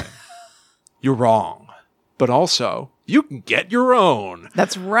plaything, you're wrong. But also, you can get your own.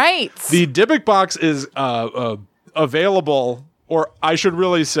 That's right. The Dybbuk box is available, or I should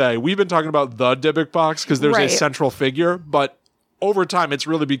really say, we've been talking about the Dybbuk box because there's a central figure, but over time, it's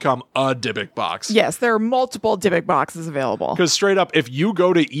really become a Dybbuk box. Yes, there are multiple Dybbuk boxes available. Because straight up, if you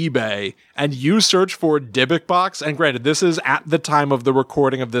go to eBay and you search for Dybbuk box, and granted, this is at the time of the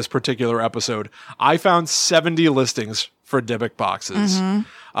recording of this particular episode, I found 70 listings for Dybbuk boxes.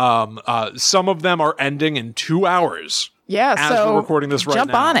 Mm-hmm. Some of them are ending in 2 hours. Yeah, as we're recording this right now.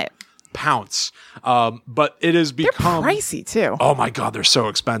 Jump on it. Pounce. But it has become... They're pricey, too. Oh my God, they're so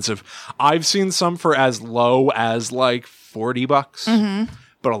expensive. I've seen some for as low as like $40. Mm-hmm.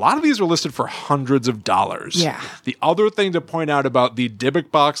 But a lot of these are listed for hundreds of dollars. Yeah. The other thing to point out about the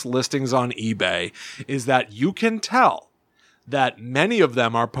Dybbuk box listings on eBay is that you can tell that many of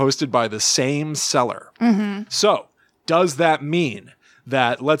them are posted by the same seller. Mm-hmm. So, does that mean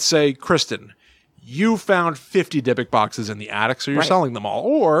that, let's say, Kristen, you found 50 Dybbuk boxes in the attic, so you're selling them all?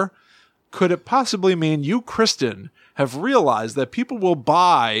 Or could it possibly mean you, Kristen, have realized that people will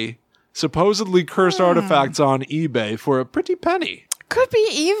buy supposedly cursed artifacts on eBay for a pretty penny? Could be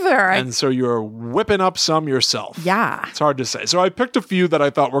either. And so you're whipping up some yourself. Yeah. It's hard to say. So I picked a few that I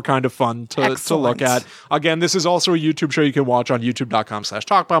thought were kind of fun to look at. Again, this is also a YouTube show you can watch on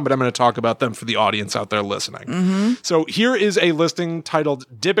youtube.com/talkbomb, but I'm going to talk about them for the audience out there listening. Mm-hmm. So here is a listing titled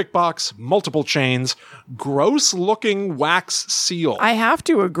Dybbuk Box, Multiple Chains, Gross Looking Wax Seal. I have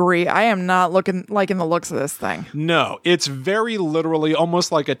to agree. I am not liking the looks of this thing. No, it's very literally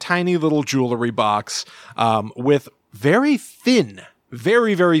almost like a tiny little jewelry box with very thin,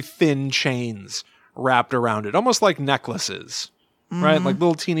 very, very thin chains wrapped around it, almost like necklaces, right? Like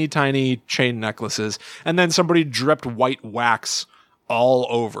little teeny tiny chain necklaces. And then somebody dripped white wax all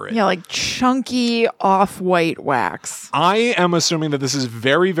over it. Yeah, like chunky off-white wax. I am assuming that this is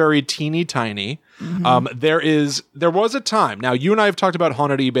very, very teeny tiny. Mm-hmm. There was a time. Now, you and I have talked about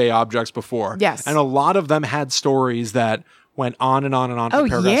haunted eBay objects before. Yes. And a lot of them had stories that went on and on and on for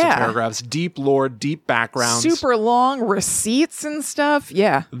paragraphs and paragraphs. Deep lore, deep backgrounds. Super long receipts and stuff.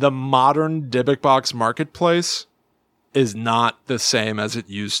 Yeah. The modern Dybbuk box marketplace is not the same as it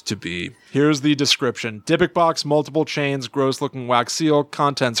used to be. Here's the description. Dybbuk box, multiple chains, gross-looking wax seal,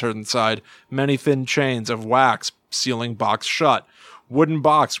 contents heard inside, many thin chains of wax, sealing box shut. Wooden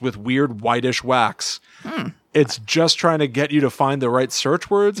box with weird whitish wax. It's just trying to get you to find the right search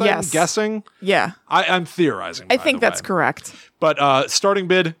words, I'm guessing. Yeah. I'm theorizing. I think that's correct. But starting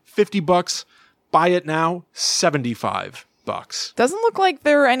bid, $50. Buy it now, $75. Doesn't look like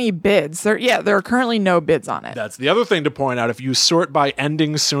there are any bids. There are currently no bids on it. That's the other thing to point out. If you sort by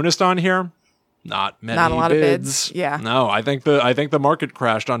ending soonest on here, not many Not a lot bids. of bids. Yeah. No, I think the market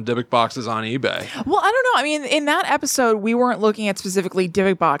crashed on Dybbuk boxes on eBay. Well, I don't know. I mean, in that episode, we weren't looking at specifically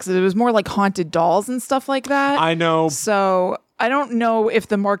Dybbuk boxes. It was more like haunted dolls and stuff like that. I know. So I don't know if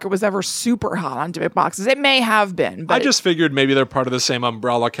the market was ever super hot on Dybbuk boxes. It may have been. But I just figured maybe they're part of the same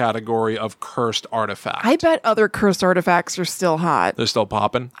umbrella category of cursed artifact. I bet other cursed artifacts are still hot. They're still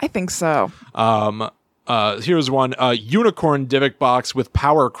popping? I think so. Here's one. Unicorn Dybbuk box with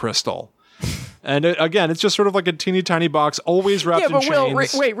power crystal. And again, it's just sort of like a teeny tiny box, always wrapped in chains.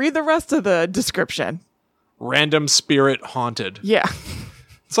 Will, wait, read the rest of the description. Random spirit haunted. Yeah.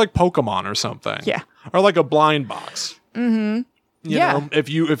 It's like Pokemon or something. Yeah. Or like a blind box. Mm-hmm. You know, if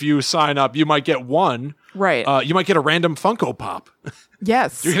you sign up, you might get one. Right. You might get a random Funko Pop.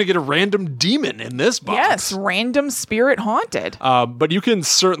 Yes. You're going to get a random demon in this box. Yes, random spirit haunted. But you can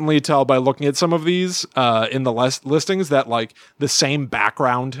certainly tell by looking at some of these in the listings that like the same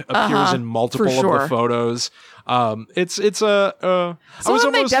background appears in multiple of the photos. It's a. Some of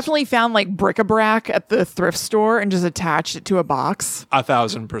them they definitely found like bric-a-brac at the thrift store and just attached it to a box.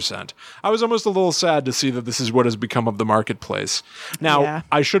 1,000%. I was almost a little sad to see that this is what has become of the marketplace. Now,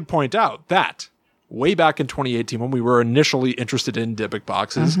 I should point out that way back in 2018, when we were initially interested in Dybbuk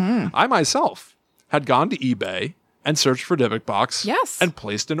boxes, I myself had gone to eBay and searched for Dybbuk box and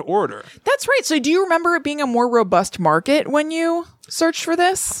placed an order. That's right. So do you remember it being a more robust market when you searched for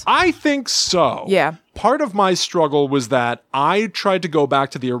this? I think so. Yeah. Part of my struggle was that I tried to go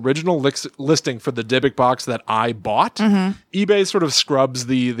back to the original listing for the Dybbuk box that I bought. eBay sort of scrubs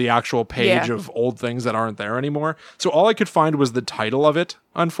the actual page of old things that aren't there anymore. So all I could find was the title of it,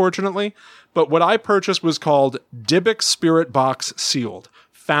 unfortunately. But what I purchased was called Dybbuk Spirit Box Sealed,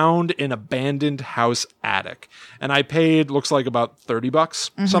 found in abandoned house attic. And I paid, looks like about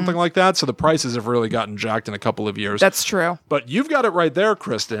 $30, something like that. So the prices have really gotten jacked in a couple of years. That's true. But you've got it right there,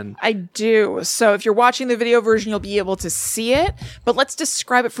 Kristen. I do. So if you're watching the video version, you'll be able to see it. But let's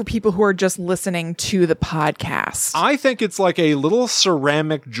describe it for people who are just listening to the podcast. I think it's like a little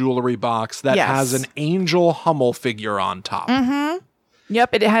ceramic jewelry box that has an angel Hummel figure on top.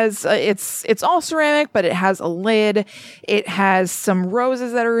 Yep, it has, it's all ceramic, but it has a lid. It has some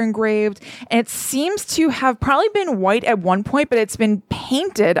roses that are engraved, and it seems to have probably been white at one point, but it's been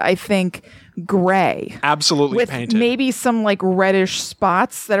painted, I think, gray. Absolutely with painted. Maybe some like reddish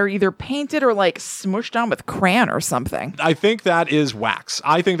spots that are either painted or like smushed on with crayon or something. I think that is wax.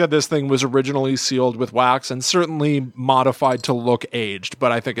 I think that this thing was originally sealed with wax and certainly modified to look aged,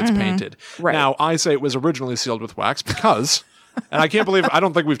 but I think it's painted. Right. Now, I say it was originally sealed with wax because... And I can't believe, I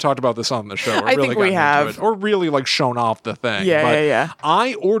don't think we've talked about this on the show. I think we have. Or really like shown off the thing. Yeah.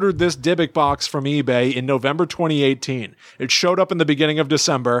 I ordered this Dybbuk box from eBay in November 2018. It showed up in the beginning of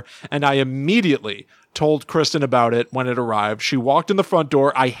December, and I immediately told Kristen about it when it arrived. She walked in the front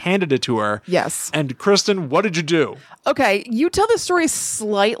door. I handed it to her. Yes. And Kristen, what did you do? Okay, you tell the story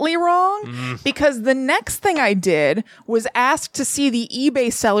slightly wrong because the next thing I did was ask to see the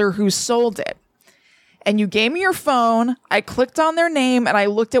eBay seller who sold it. And you gave me your phone, I clicked on their name, and I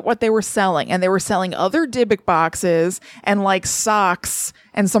looked at what they were selling. And they were selling other Dybbuk boxes and like socks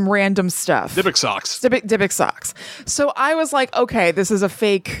and some random stuff. Dybbuk socks. Dybbuk socks. So I was like, okay, this is a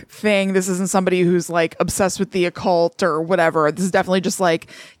fake thing. This isn't somebody who's like obsessed with the occult or whatever. This is definitely just like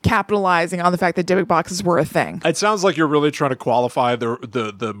capitalizing on the fact that Dybbuk boxes were a thing. It sounds like you're really trying to qualify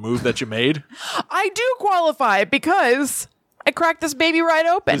the move that you made. I do qualify because... I cracked this baby right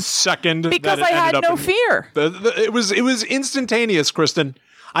open. The second because that it I had ended up no fear. It was instantaneous, Kristen.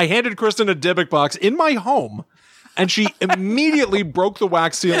 I handed Kristen a Dybbuk box in my home, and she immediately broke the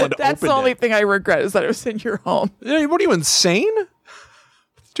wax seal and opened it. That's the only thing I regret is that it was in your home. What are you, insane?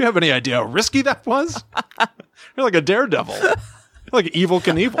 Do you have any idea how risky that was? You're like a daredevil. You're like Evil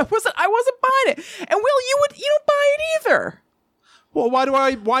Knievel. I wasn't buying it. And Will, you don't buy it either. Well,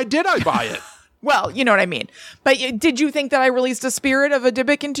 why did I buy it? Well, you know what I mean. But did you think that I released a spirit of a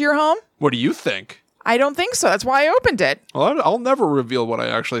Dybbuk into your home? What do you think? I don't think so. That's why I opened it. Well, I'll never reveal what I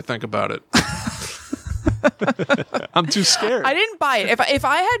actually think about it. I'm too scared. I didn't buy it. If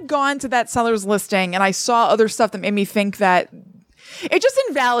I had gone to that seller's listing and I saw other stuff that made me think that It just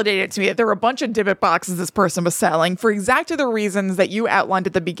invalidated to me that there were a bunch of Dybbuk boxes this person was selling for exactly the reasons that you outlined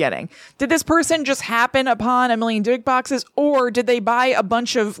at the beginning. Did this person just happen upon a million Dybbuk boxes, or did they buy a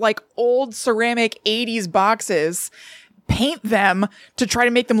bunch of like old ceramic 80s boxes, paint them to try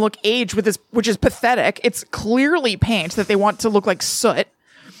to make them look aged with this, which is pathetic. It's clearly paint that they want to look like soot,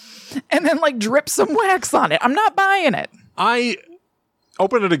 and then like drip some wax on it. I'm not buying it.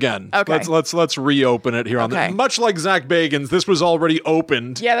 Open it again. Okay. Let's reopen it here on the much like Zach Bagans. This was already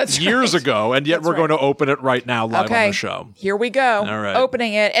opened years ago, and yet we're going to open it right now live on the show. Here we go. All right.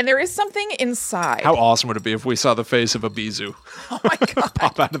 Opening it, and there is something inside. How awesome would it be if we saw the face of a Bizu Oh my god.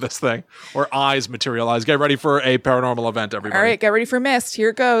 pop out of this thing, or eyes materialize? Get ready for a paranormal event, everybody. All right, get ready for mist. Here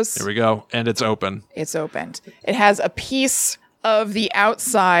it goes. Here we go, and it's open. It's opened. It has a piece of the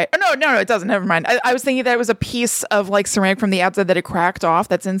outside. Oh, no, it doesn't. Never mind. I was thinking that it was a piece of like ceramic from the outside that it cracked off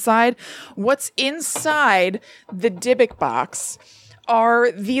that's inside. What's inside the Dybbuk box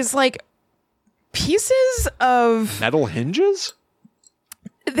are these like pieces of Metal hinges?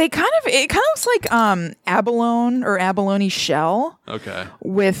 it kind of looks like abalone or abalone shell. Okay.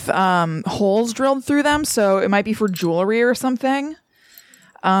 With holes drilled through them, so it might be for jewelry or something.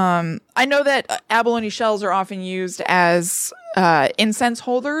 I know that abalone shells are often used as incense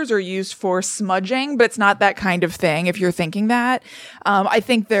holders or used for smudging, but it's not that kind of thing if you're thinking that. I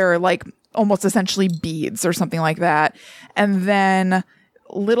think they're like almost essentially beads or something like that. And then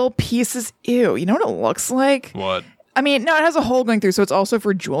little pieces. Ew, you know what it looks like? What? I mean, no, it has a hole going through, so it's also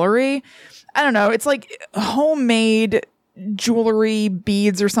for jewelry. I don't know. It's like homemade jewelry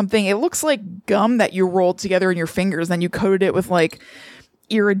beads or something. It looks like gum that you rolled together in your fingers, then you coated it with like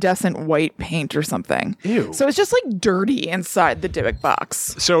iridescent white paint or something. Ew. So it's just like dirty inside the Dybbuk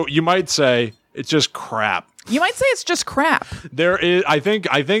box. So you might say it's just crap. You might say it's just crap. There is, I think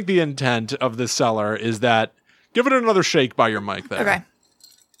the intent of the seller is that, give it another shake by your mic there. Okay.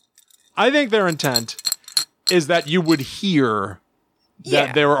 I think their intent is that you would hear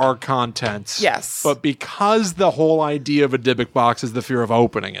that there are contents. Yes. But because the whole idea of a Dybbuk box is the fear of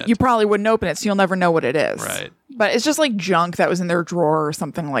opening it. You probably wouldn't open it, so you'll never know what it is. Right. But it's just like junk that was in their drawer or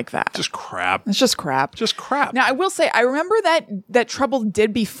something like that. Just crap. It's just crap. Just crap. Now, I will say, I remember that trouble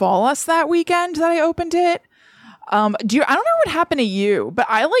did befall us that weekend that I opened it. I don't know what happened to you, but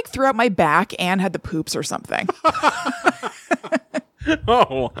I like threw out my back and had the poops or something.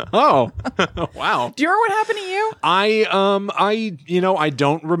 Oh, wow. Do you remember what happened to you? I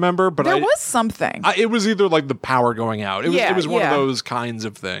don't remember, but there was something. It was either like the power going out. It was one of yeah. those kinds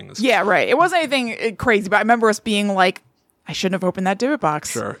of things. Yeah, right. It wasn't anything crazy, but I remember us being like, I shouldn't have opened that Dybbuk box.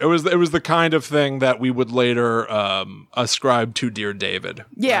 Sure. It was the kind of thing that we would later ascribe to Dear David.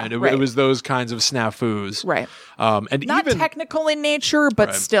 Yeah, right? right. It was those kinds of snafus. Right. And Not even technical in nature,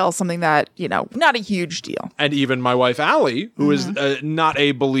 but still something that, not a huge deal. And even my wife, Allie, who is not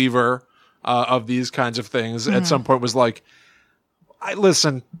a believer of these kinds of things, at some point was like,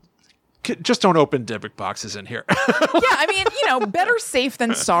 listen, just don't open Dybbuk boxes in here. Yeah, I mean, better safe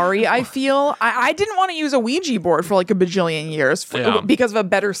than sorry, I feel. I didn't want to use a Ouija board for like a bajillion years because of a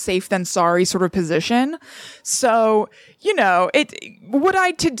better safe than sorry sort of position. So, would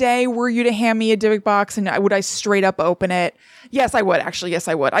I today, were you to hand me a Dybbuk box and would I straight up open it? Yes, I would. Actually, yes,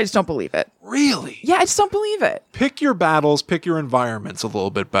 I would. I just don't believe it. Really? Yeah, I just don't believe it. Pick your battles, pick your environments a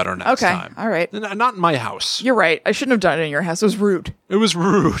little bit better next time. All right. Not in my house. You're right. I shouldn't have done it in your house. It was rude. It was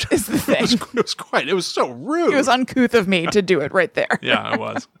rude. Is the thing. It was so rude. It was uncouth of me to do it right there. Yeah, it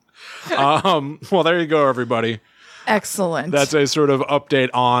was. Well, there you go, everybody. Excellent. That's a sort of update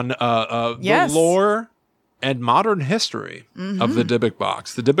on the lore and modern history of the Dybbuk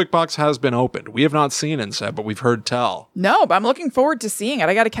box. The Dybbuk box has been opened. We have not seen inside, but we've heard tell. No, but I'm looking forward to seeing it.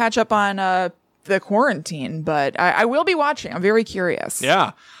 I got to catch up on the quarantine, but I will be watching. I'm very curious.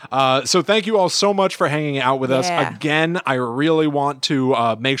 Yeah. So thank you all so much for hanging out with us. Again, I really want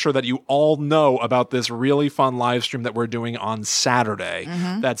to make sure that you all know about this really fun live stream that we're doing on Saturday.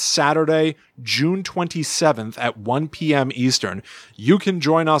 That's Saturday, June 27th at 1 p.m. Eastern. You can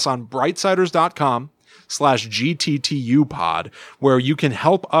join us on brightsiders.com/GTTUpod, where you can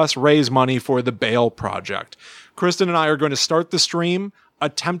help us raise money for the Bail Project. Kristen and I are going to start the stream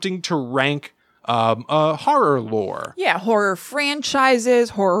attempting to rank horror lore. Yeah, horror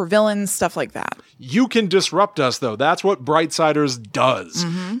franchises, horror villains, stuff like that. You can disrupt us, though. That's what Brightsiders does.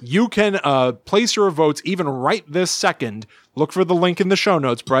 You can place your votes even right this second. Look for the link in the show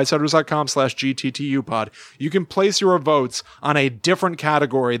notes, brightsiders.com/GTTUpod. You can place your votes on a different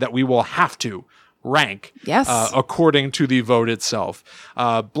category that we will have to rank. Yes. According to the vote itself.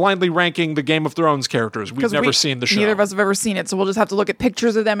 Blindly ranking the Game of Thrones characters. We've never seen the show. Neither of us have ever seen it, so we'll just have to look at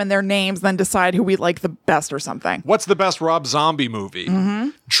pictures of them and their names, then decide who we like the best or something. What's the best Rob Zombie movie?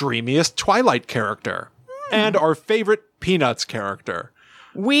 Dreamiest Twilight character. And our favorite Peanuts character.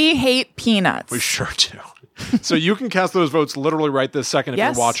 We hate Peanuts. We sure do. So you can cast those votes literally right this second if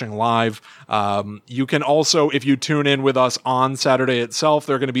Yes. you're watching live. You can also, if you tune in with us on Saturday itself,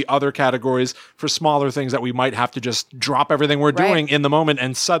 there are going to be other categories for smaller things that we might have to just drop everything we're doing in the moment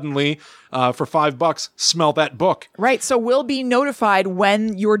and suddenly, for $5, smell that book. Right. So we'll be notified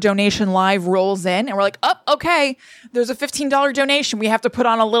when your donation live rolls in and we're like, oh, okay, there's a $15 donation. We have to put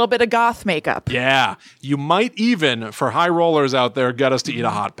on a little bit of goth makeup. Yeah. You might even, for high rollers out there, get us to eat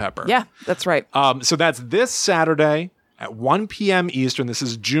a hot pepper. Yeah, that's right. So that's this Saturday at 1 p.m. Eastern. This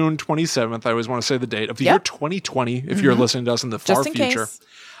is June 27th. I always want to say the date of the year 2020, if you're listening to us in the far future. Case.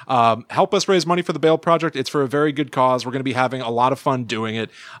 Help us raise money for the Bail Project. It's for a very good cause. We're going to be having a lot of fun doing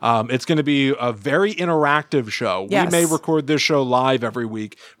it. It's going to be a very interactive show. Yes. We may record this show live every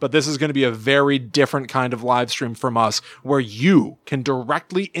week, but this is going to be a very different kind of live stream from us where you can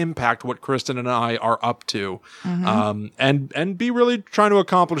directly impact what Kristen and I are up to and be really trying to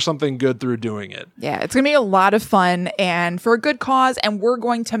accomplish something good through doing it. Yeah, it's going to be a lot of fun and for a good cause, and we're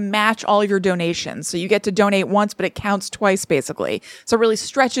going to match all of your donations. So you get to donate once, but it counts twice, basically. So it really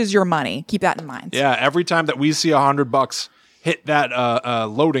stretches your money. Keep that in mind. Yeah, every time that we see $100 hit that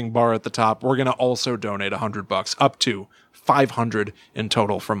loading bar at the top, we're going to also donate $100 up to $500 in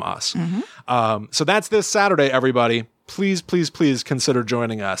total from us. So that's this Saturday, everybody. Please, please, please consider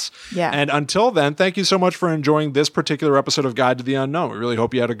joining us. Yeah. And until then, thank you so much for enjoying this particular episode of Guide to the Unknown. We really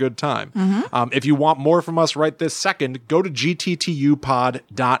hope you had a good time. If you want more from us right this second, go to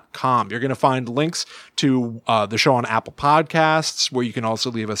gttupod.com. You're going to find links to the show on Apple Podcasts, where you can also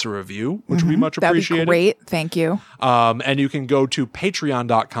leave us a review, which would be much appreciated. That'd be great. Thank you. And you can go to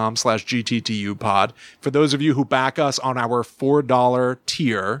patreon.com/gttupod. For those of you who back us on our $4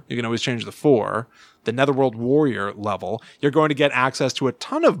 tier, you can always change the 4, the Netherworld Warrior level, you're going to get access to a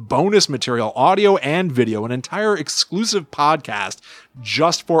ton of bonus material, audio and video, an entire exclusive podcast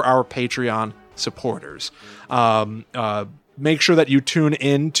just for our Patreon supporters. Make sure that you tune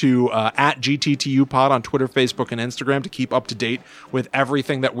in to at GTTUpod on Twitter, Facebook, and Instagram to keep up to date with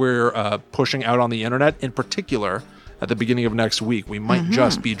everything that we're pushing out on the internet. In particular, at the beginning of next week, we might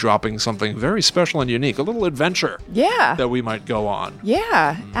just be dropping something very special and unique, a little adventure that we might go on.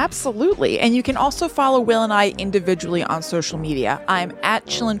 Yeah, absolutely. And you can also follow Will and I individually on social media. I'm at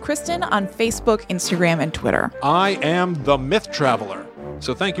ChillinKristen on Facebook, Instagram, and Twitter. I am the Myth Traveler.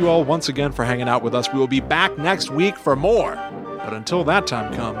 So thank you all once again for hanging out with us. We will be back next week for more. But until that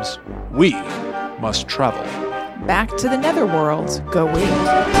time comes, we must travel back to the Netherworld. Go we.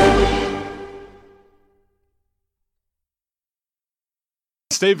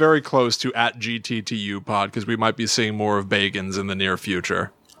 Stay very close to at GTTUpod because we might be seeing more of Bagans in the near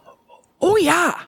future. Oh, yeah.